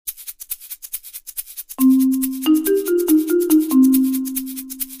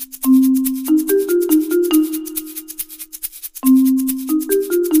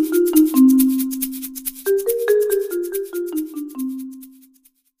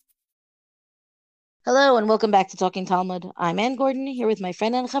Hello and welcome back to Talking Talmud. I'm Ann Gordon here with my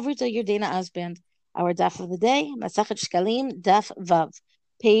friend and chavruta Yerdena Asband. Our daf of the day, Masachet Shkalim, daf Vav,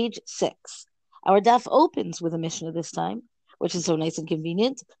 page 6. Our daf opens with a Mishnah this time, which is so nice and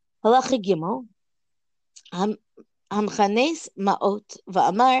convenient. Halacha Gimel, Hamchanes Ma'ot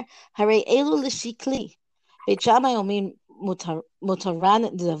Va'amar Hare Elu L'Shikli. Beit Shammai Omrim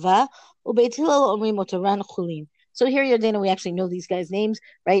Motaran Dava, Ubeit Hillel Omrim Motaran Chulin. So here, Yordana, we actually know these guys' names,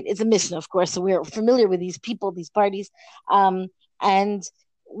 right? It's a Mishnah, of course, so we're familiar with these people, these parties. And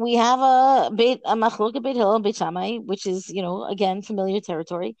we have a Machloka Beit Hillel and Beit Shammai, which is, again, familiar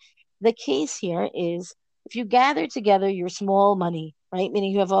territory. The case here is if you gather together your small money, right?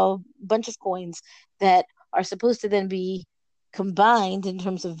 Meaning you have a bunch of coins that are supposed to then be combined in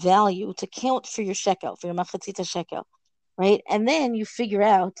terms of value to count for your shekel, for your machatzita shekel, right? And then you figure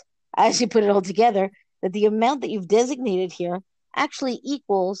out, as you put it all together, that the amount that you've designated here actually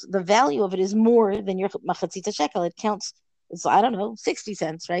equals the value of it is more than your machatzita shekel. It counts, it's, I don't know, 60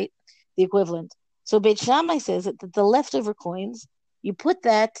 cents, right? The equivalent. So Beit Shammai says that the leftover coins, you put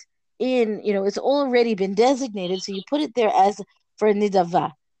that in, it's already been designated. So you put it there as for a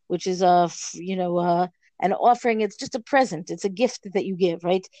nidava, which is an offering. It's just a present. It's a gift that you give,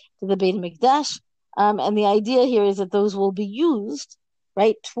 right, to the Beit Mikdash. And the idea here is that those will be used,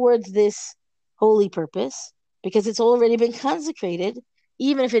 right, towards this holy purpose because it's already been consecrated,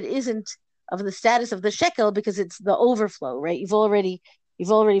 even if it isn't of the status of the shekel because it's the overflow, right? You've already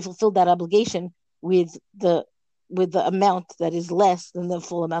fulfilled that obligation with the amount that is less than the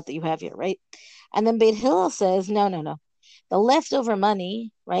full amount that you have here, right? And then Beit Hillel says, no, no, no. The leftover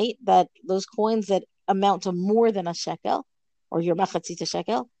money, right, that those coins that amount to more than a shekel or your machatzita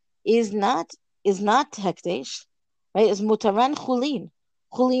shekel is not hekdesh, right? Is mutaran chulin.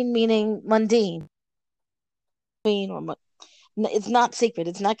 Chulin meaning mundane, or it's not sacred.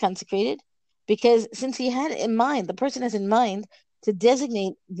 It's not consecrated because since he had in mind, the person has in mind to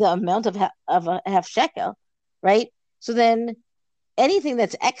designate the amount of a half shekel, right? So then anything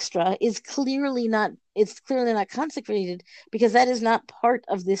that's extra is clearly not consecrated because that is not part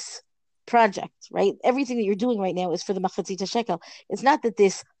of this project, right? Everything that you're doing right now is for the machatzita shekel. It's not that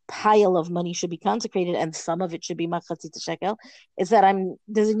this pile of money should be consecrated and some of it should be machatzita shekel. It's that I'm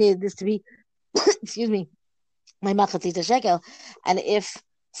designated this to be, excuse me, my machatzita shekel, and if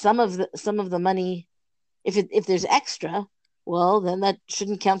some of the money, if there's extra, well, then that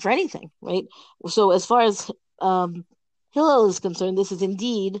shouldn't count for anything, right? So as far as Hillel is concerned, this is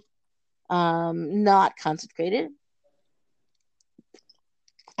indeed not consecrated,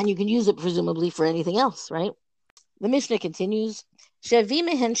 and you can use it presumably for anything else, right? The Mishnah continues, Shavim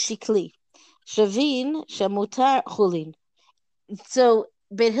mehen shikli, Shavin shemutar chulin. So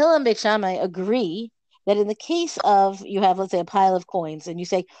Beit Hillel and Beit Shammai agree that in the case of you have, let's say, a pile of coins, and you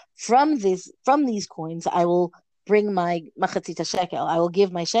say from these coins I will bring my machatzita shekel, I will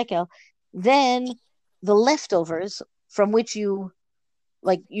give my shekel, then the leftovers from which you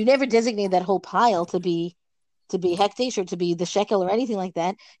never designate that whole pile to be hekdesh or to be the shekel or anything like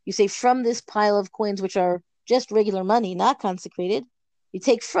that. You say from this pile of coins, which are just regular money, not consecrated, you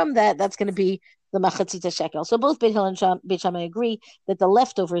take from that, that's going to be the machatzita shekel. So both Beit Hillel and Beit Shammai agree that the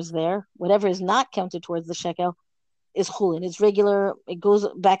leftovers there, whatever is not counted towards the shekel, is chulin. It's regular. It goes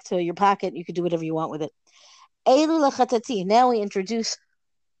back to your pocket. You can do whatever you want with it. Eilu lachatati. Now we introduce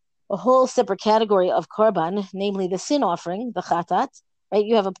a whole separate category of korban, namely the sin offering, the chatat. Right?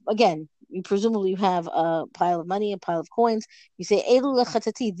 You have a pile of money, a pile of coins. You say elu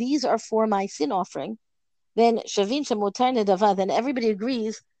lechatati. These are for my sin offering. Then shavin shemutar nedava. Then everybody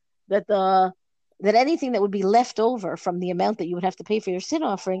agrees that that anything that would be left over from the amount that you would have to pay for your sin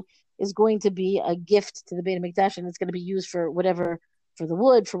offering is going to be a gift to the Beit Hamikdash, and it's going to be used for whatever, for the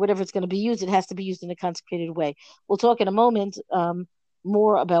wood, for whatever it's going to be used. It has to be used in a consecrated way. We'll talk in a moment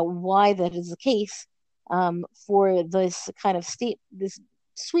more about why that is the case for this kind of this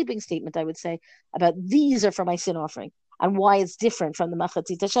sweeping statement, I would say, about these are for my sin offering and why it's different from the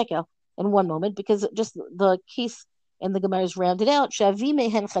machatzita shekel in one moment, because just the case in the Gemara is rounded out. Shavi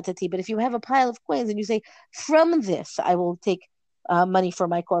mehen chatati. But if you have a pile of coins and you say, from this I will take money for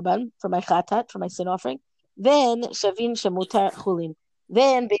my korban, for my chatat, for my sin offering, then shavin shemutar chulin.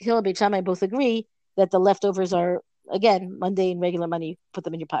 Then Beit Hillel and Beit Shammai both agree that the leftovers are, again, mundane, regular money. Put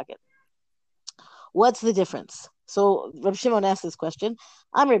them in your pocket. What's the difference? So Rabbi Shimon asked this question.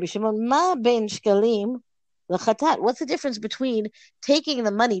 I'm Rabbi Shimon. Ma ben shkalim lechatat. What's the difference between taking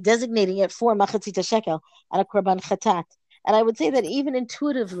the money, designating it for machatzita shekel and a korban chatat? And I would say that even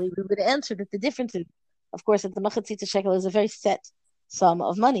intuitively, we would answer that the difference is, of course, that the machatzita shekel is a very set sum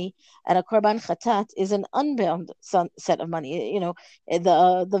of money, and a korban chatat is an unbound set of money.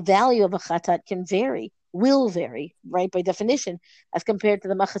 The value of a chatat can vary, will vary, right, by definition, as compared to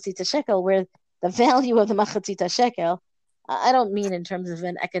the machatzita shekel, where the value of the machatzita shekel, I don't mean in terms of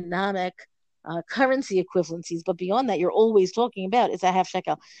an economic currency equivalencies, but beyond that, you're always talking about is a half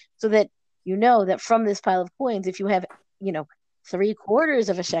shekel, so that you know that from this pile of coins, if you have, 3/4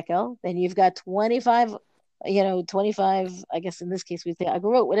 of a shekel, then you've got 25, 25, I guess in this case we say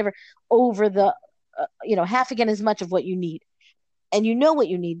agorot, whatever, over the, half again as much of what you need. And you know what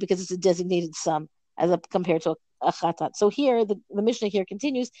you need because it's a designated sum compared to a chatat. So here, the Mishnah here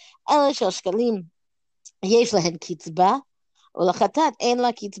continues, Ela shel shkalim yesh lahen kitzba, ulachatat ein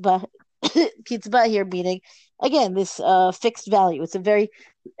la kitzba. Kitzba here meaning, again, this fixed value.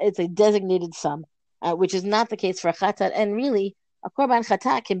 It's a designated sum, which is not the case for a chatat. And really, a korban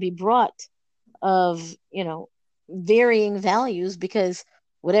chatat can be brought of, varying values, because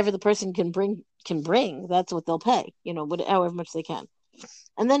whatever the person can bring, that's what they'll pay, however much they can.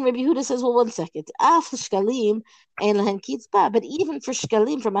 And then Rabbi Yehuda says, well, 1 second. Af shkalim ein lahen kitzba, but even for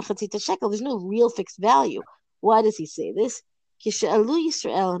shkalim, for machatzita shekel, there's no real fixed value. Why does he say this? Kishe'alu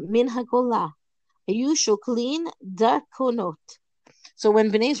Yisrael min hagolah, hayu shoklin darkonot. So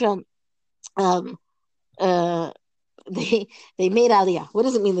when Bnei Israel, they made aliyah. What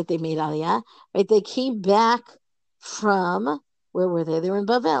does it mean that they made aliyah? Right? They came back from, where were they? They were in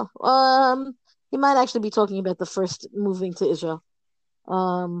Bavel. He might actually be talking about the first moving to Israel.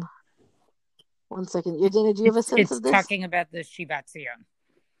 1 second. Yadina, do you have a sense of this? It's talking about the Shivat Zion.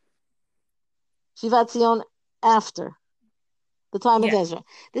 Shivat Zion after the time of Ezra.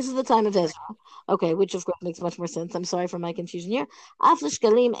 This is the time of Ezra. Okay, which of course makes much more sense. I'm sorry for my confusion here. They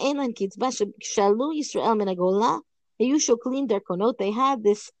had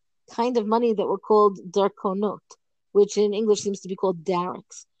this kind of money that were called darkonot, which in English seems to be called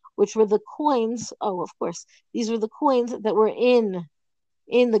darics, which were the coins. Oh, of course, these were the coins that were in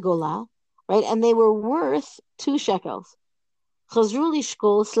the Golah, right? And they were worth 2 shekels. Chazru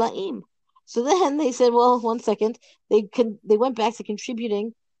lishkol slaim. So then they said, well, 1 second. They went back to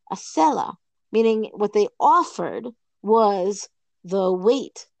contributing a sela, meaning what they offered was the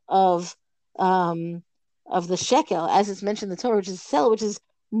weight of the shekel, as it's mentioned in the Torah, which is sela, which is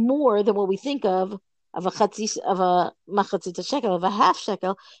more than what we think of a machatzita shekel, of a half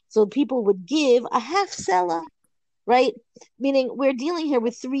shekel. So people would give a half sela, right? Meaning we're dealing here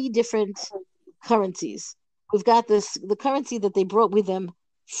with 3 different currencies. We've got the currency that they brought with them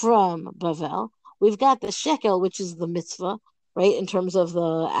from Bavel. We've got the shekel, which is the mitzvah, right, in terms of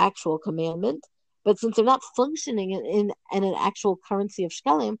the actual commandment. But since they're not functioning in an actual currency of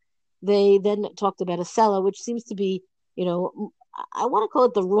shekalim, they then talked about a sela, which seems to be, I want to call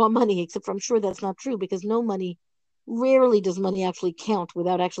it the raw money, except for I'm sure that's not true, because rarely does money actually count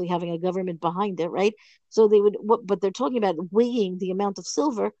without actually having a government behind it, right? So but they're talking about weighing the amount of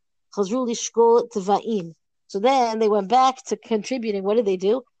silver, chazru lishkol teva'im. So then they went back to contributing. What did they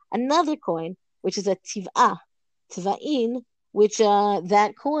do? Another coin, which is a tiv'ah, tiva'in, which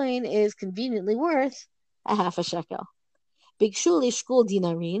that coin is conveniently worth a half a shekel. Bikshu lishkol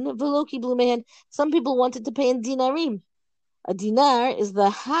dinarin, v'lo kiblu mehen. Some people wanted to pay in dinarim. A dinar is the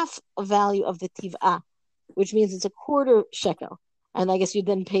half value of the tiv'ah, which means it's a 1/4 shekel. And I guess you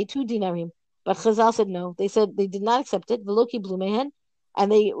then pay 2 dinarim. But Chazal said no. They said they did not accept it. V'lo kiblu mehen. And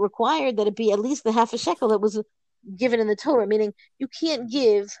they required that it be at least the half a shekel that was given in the Torah, meaning you can't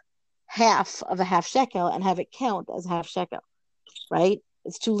give half of a half shekel and have it count as half shekel, right?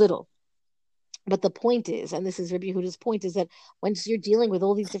 It's too little. But the point is, and this is Rabbi Yehuda's point, is that once you're dealing with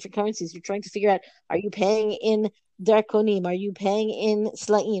all these different currencies, you're trying to figure out, are you paying in darkonim? Are you paying in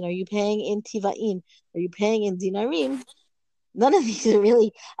sla'in? Are you paying in tiva'in? Are you paying in dinarim? None of these are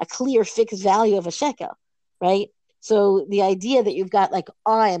really a clear fixed value of a shekel, right? So the idea that you've got like,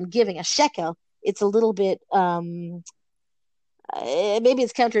 I am giving a shekel, it's a little bit, maybe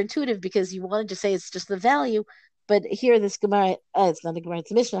it's counterintuitive because you wanted to say it's just the value, but here this Gemara, it's not a Gemara,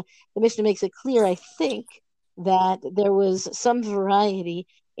 it's a Mishnah. The Mishnah makes it clear, I think, that there was some variety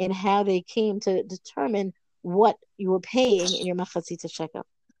in how they came to determine what you were paying in your machatzita shekel.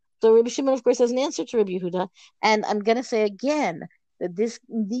 So Rabbi Shimon, of course, has an answer to Rabbi Yehuda, and I'm going to say again, that these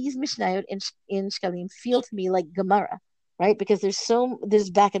Mishnayot in Shkalim feel to me like Gemara, right? Because there's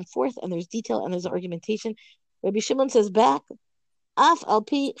back and forth, and there's detail, and there's argumentation. Rabbi Shimon says back, Af al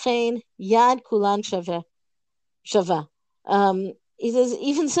pi chen yad kulan shava. He says,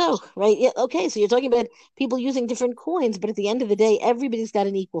 even so, right? Yeah, okay, so you're talking about people using different coins, but at the end of the day, everybody's got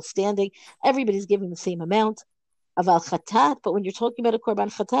an equal standing. Everybody's giving the same amount of al chatat. But when you're talking about a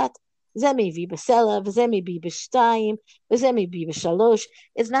korban chatat, זה מביא בסלע, וזה מביא בשתיים, וזה מביא בשלוש.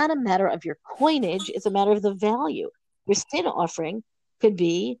 It's not a matter of your coinage, it's a matter of the value. Your sin offering could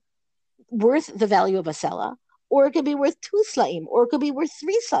be worth the value of a sela, or it could be worth two slaim, or it could be worth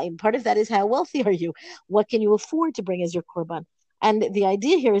three slaim. Part of that is how wealthy are you? What can you afford to bring as your korban? And the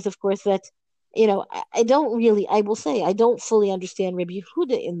idea here is, of course, that I don't really, I will say, I don't fully understand Rabbi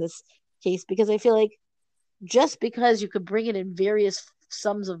Yehuda in this case because I feel like just because you could bring it in various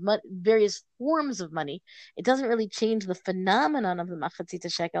sums of money, various forms of money, it doesn't really change the phenomenon of the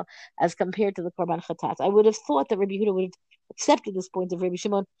machatzita shekel as compared to the korban chatat. I would have thought that Rabbi Yehuda would have accepted this point of Rabbi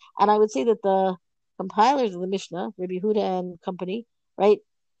Shimon, and I would say that the compilers of the Mishnah, Rabbi Yehuda and company, right,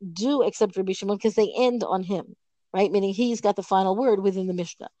 do accept Rabbi Shimon because they end on him, right, meaning he's got the final word within the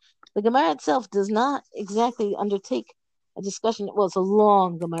Mishnah. The Gemara itself does not exactly undertake a discussion. Well, it's a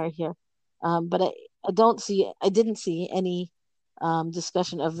long Gemara here, but I didn't see any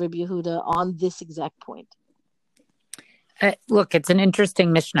discussion of Rabbi Yehuda on this exact point. Look, it's an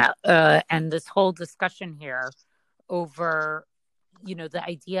interesting Mishnah, and this whole discussion here over, the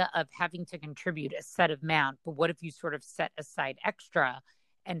idea of having to contribute a set amount, but what if you sort of set aside extra,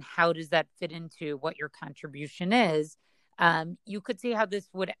 and how does that fit into what your contribution is? You could see how this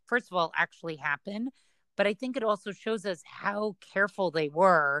would, first of all, actually happen, but I think it also shows us how careful they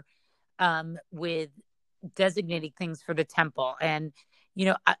were with designating things for the temple. And,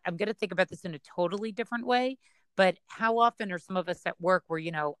 I'm going to think about this in a totally different way, but how often are some of us at work where,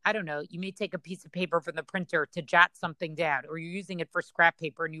 I don't know, you may take a piece of paper from the printer to jot something down, or you're using it for scrap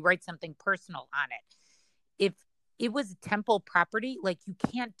paper and you write something personal on it. If it was temple property, like you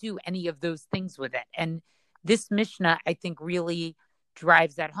can't do any of those things with it. And this Mishnah, I think, really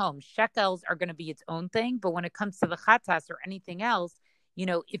drives that home. Shekels are going to be its own thing, but when it comes to the chatas or anything else,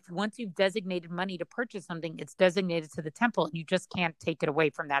 if once you've designated money to purchase something, it's designated to the temple, and you just can't take it away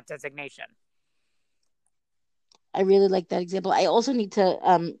from that designation. I really like that example. I also need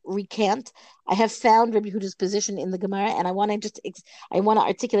to recant. I have found Rabbi Yehuda's position in the Gemara, and I want to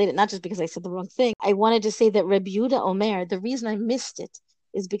articulate it not just because I said the wrong thing. I wanted to say that Rabbi Yehuda Omer, the reason I missed it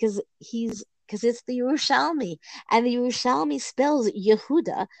is because it's the Yerushalmi, and the Yerushalmi spells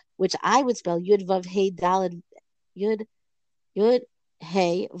Yehuda, which I would spell Yud Vav Hey Daled Yud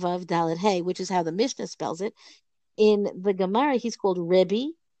Hey Vav Daled Hey, which is how the Mishnah spells it. In the Gemara, he's called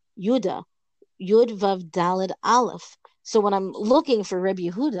Rebbe Yuda, Yud Vav Daled Aleph. So when I'm looking for Rebbe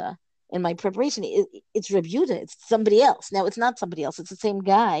Yehuda in my preparation, it's Rebbe Yehuda. It's somebody else. Now it's not somebody else. It's the same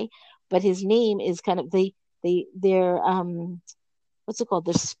guy, but his name is kind of their what's it called?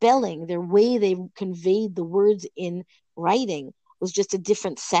 Their spelling, their way they conveyed the words in writing was just a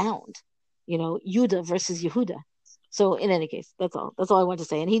different sound. Yuda versus Yehuda. So in any case, that's all I want to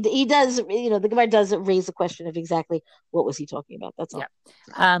say. And he does, the Gemara does raise the question of exactly what was he talking about. That's all.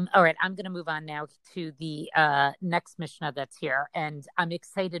 Yeah. All right. I'm going to move on now to the next Mishnah that's here. And I'm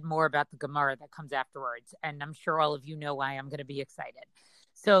excited more about the Gemara that comes afterwards. And I'm sure all of you know why I'm going to be excited.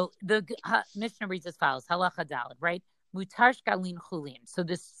 So the Mishnah reads as follows. Halacha Daled, right? Mutar shkalin chulin. So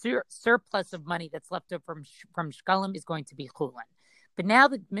this surplus of money that's left over from shkalim is going to be chulin. But now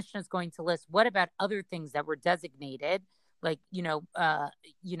the Mishnah is going to list what about other things that were designated, like,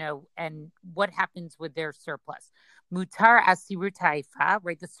 and what happens with their surplus. Mutar asirut haifa,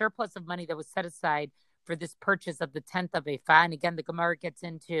 right? The surplus of money that was set aside for this purchase of the 10th of Ephah. And again, the Gemara gets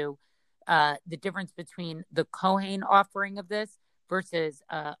into the difference between the Kohen offering of this versus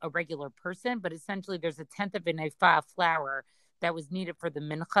a regular person. But essentially, there's a 10th of an Ephah of flour that was needed for the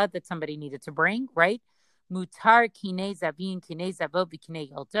mincha that somebody needed to bring, right? Mutar kinei zavin, kinei zavot, v'kinei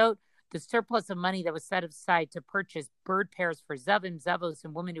yoldot. The surplus of money that was set aside to purchase bird pairs for zavim, zavos,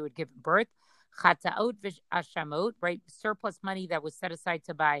 and women who had given birth. Chataot v'ashamot, right? Surplus money that was set aside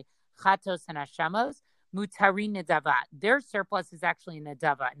to buy chatos and ashamos. Mutarin nedava. Their surplus is actually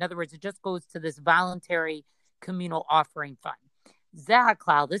nedava. In other words, it just goes to this voluntary communal offering fund.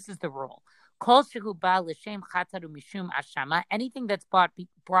 Zahaklal, this is the rule. Kol shehu ba l'shem chataru mishum ashama. Anything that's brought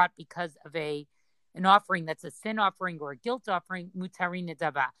because of an offering that's a sin offering or a guilt offering, mutarin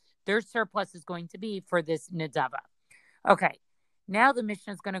nedava. Their surplus is going to be for this nedava. Okay, now the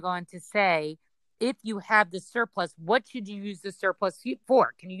Mishnah is going to go on to say, if you have the surplus, what should you use the surplus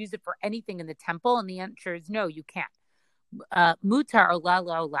for? Can you use it for anything in the temple? And the answer is no, you can't. Mutar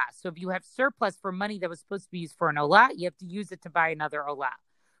olah la. So if you have surplus for money that was supposed to be used for an olah, you have to use it to buy another olah.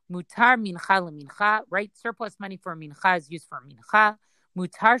 Mutar mincha lemincha, right? Surplus money for mincha is used for mincha.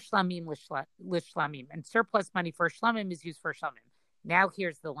 Mutar shlamim l'shlamim, and surplus money for shlamim is used for shlamim. Now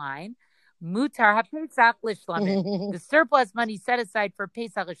here's the line. Mutar ha-pesach l'shlamim. The surplus money set aside for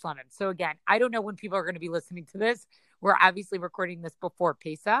Pesach l'shlamim. So again, I don't know when people are going to be listening to this. We're obviously recording this before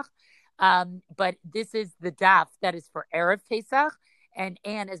Pesach. But this is the daf that is for Erev Pesach. And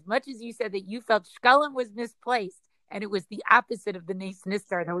as much as you said that you felt Shkalim was misplaced, and it was the opposite of the Nes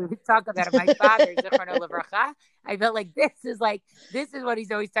Nistar that we would talk about of my father, Zichrono Livracha, I felt like this is what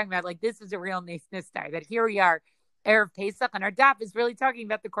he's always talking about. Like, this is a real Nes Nistar, that here we are, Erev Pesach, and our daf is really talking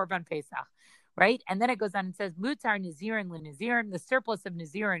about the Korban Pesach, right? And then it goes on and says, Mutar Nazirin L'Nazirin, the surplus of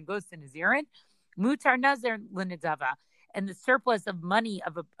Nazirin goes to Nazirin, Mutar Nazir L'Nidava, and the surplus of money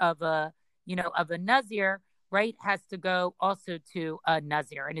of a Nazir, right, has to go also to a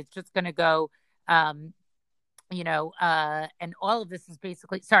Nazir, and it's just going to go, and all of this is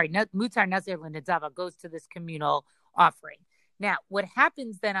basically, Mutar Nazir L'Nidava goes to this communal offering. Now, what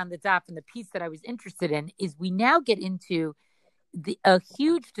happens then on the daf, and the piece that I was interested in, is we now get into a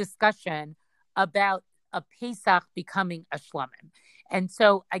huge discussion about a Pesach becoming a Shlamim. And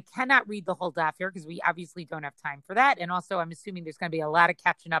so I cannot read the whole daf here because we obviously don't have time for that. And also, I'm assuming there's going to be a lot of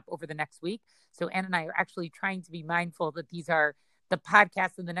catching up over the next week. So Ann and I are actually trying to be mindful that these are the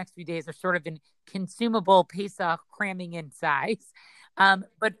podcasts in the next few days are sort of in consumable Pesach cramming in size.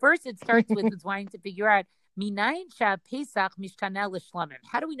 But first, it starts with it's wanting to figure out Minayin Shah Pesach Mishtana L'Shlamim.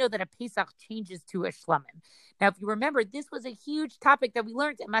 How do we know that a Pesach changes to a Shlamim? Now, if you remember, this was a huge topic that we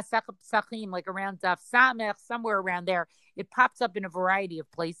learned at Masech Pesachim, like around Daf Samech, somewhere around there. It pops up in a variety of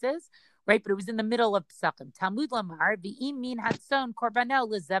places, right? But it was in the middle of Pesachim. Talmud Lamar V'im Min Hatson Korbanel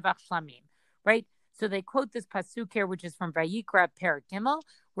L'Zevach Shlamim, right? So they quote this pasuk here, which is from Vayikra Perek Gimel,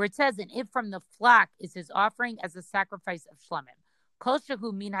 where it says, "And if from the flock is his offering as a sacrifice of Shlamim." Kol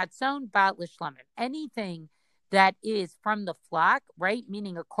shehu min hatzon ba l'shlamim. Anything that is from the flock, right?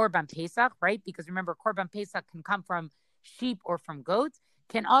 Meaning a korban pesach, right? Because remember, korban pesach can come from sheep or from goats,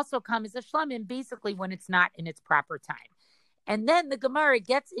 can also come as a shlamim, basically when it's not in its proper time. And then the Gemara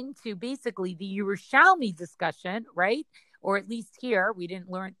gets into basically the Yerushalmi discussion, right? Or at least here, we didn't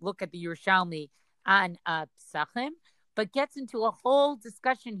look at the Yerushalmi on Pesachim, but gets into a whole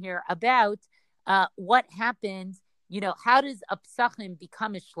discussion here about what happens. How does a Pesachim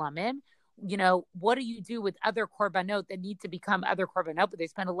become a Shlamim? What do you do with other korbanot that need to become other korbanot? But they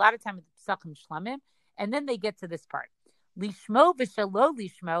spend a lot of time with the Pesachim Shlamim. And then they get to this part. Lishmo v'shalo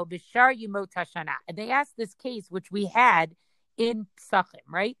lishmo b'shar yimot hashana. And they asked this case, which we had in Pesachim,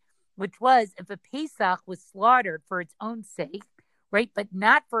 right? Which was if a Pesach was slaughtered for its own sake, right? But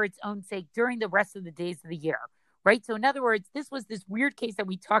not for its own sake during the rest of the days of the year, right? So in other words, this was this weird case that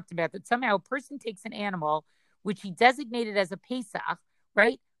we talked about, that somehow a person takes an animal which he designated as a Pesach,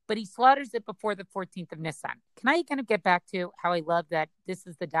 right? But he slaughters it before the 14th of Nisan. Can I kind of get back to how I love that this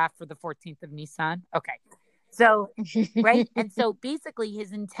is the daf for the 14th of Nisan? Okay. So, right? And so basically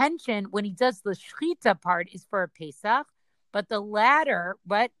his intention when he does the Shechita part is for a Pesach, but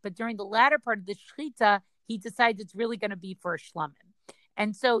during the latter part of the Shechita, he decides it's really going to be for a Shlamim.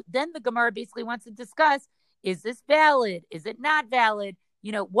 And so then the Gemara basically wants to discuss, is this valid? Is it not valid?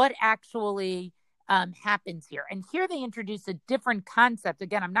 What actually happens here. And here they introduce a different concept.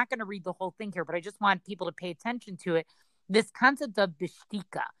 Again, I'm not going to read the whole thing here, but I just want people to pay attention to it. This concept of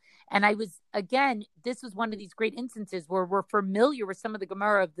bishtika. And this was one of these great instances where we're familiar with some of the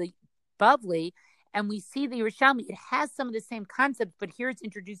Gemara of the Bavli, and we see the Yerushalmi. It has some of the same concepts, but here it's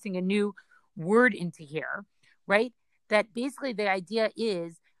introducing a new word into here, right? That basically the idea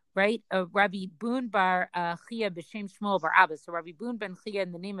is, right, Rabbi Bun bar Chia b'shem Shmuel bar Abba. So Rabbi Bun ben Chia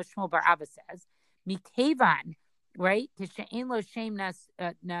in the name of Shmuel bar Abba says, Mikevan, right? Kishe'en lo shem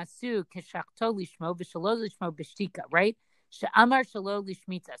nasu kishachto lishmo v'shalo lishmo b'shtika, right? She'amar shalo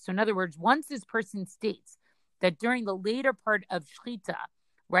lishmita. So in other words, once this person states that during the later part of Shechita,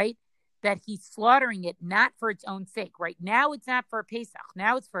 right, that he's slaughtering it not for its own sake, right? Now it's not for a Pesach.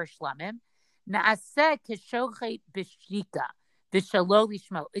 Now it's for a Shlamim. Na'aseh kishochet b'shtika v'shalo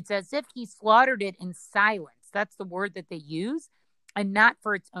lishmo. It's as if he slaughtered it in silence. That's the word that they use, and not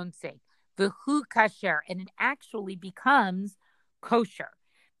for its own sake. V'hu kasher, and it actually becomes kosher.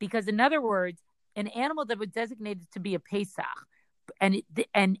 Because in other words, an animal that was designated to be a Pesach, and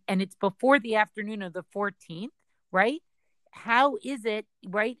it's before the afternoon of the 14th, right? How is it,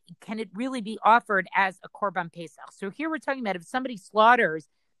 right? Can it really be offered as a Korban Pesach? So here we're talking about if somebody slaughters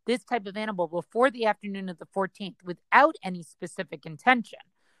this type of animal before the afternoon of the 14th without any specific intention,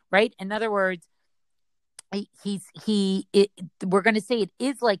 right? In other words, we're going to say it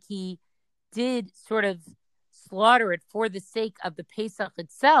is like he did sort of slaughter it for the sake of the Pesach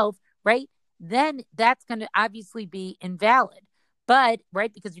itself, right? Then that's going to obviously be invalid. But,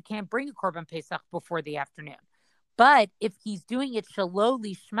 right, because you can't bring a Korban Pesach before the afternoon. But if he's doing it shalo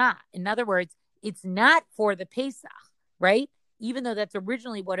lishma, in other words, it's not for the Pesach, right? Even though that's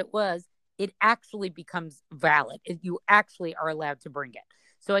originally what it was, it actually becomes valid. You actually are allowed to bring it.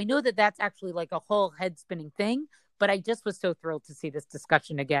 So I know that that's actually like a whole head spinning thing, but I just was so thrilled to see this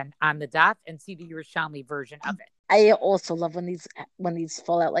discussion again on the daf and see the Yerushalmi version of it. I also love when these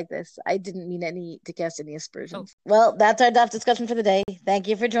fall out like this. I didn't mean to cast any aspersions. Well, that's our daf discussion for the day. Thank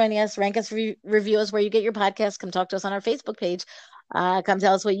you for joining us. Rank us, review us where you get your podcast. Come talk to us on our Facebook page. Come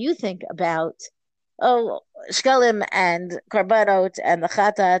tell us what you think about shkalim and korbanot and the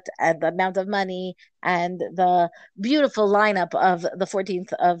chatat and the amount of money and the beautiful lineup of the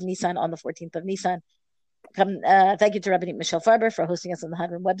 14th of Nisan on the 14th of Nisan. Thank you to Rabbanit Michelle Farber for hosting us on the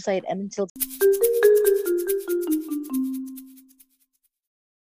Hadran website. And until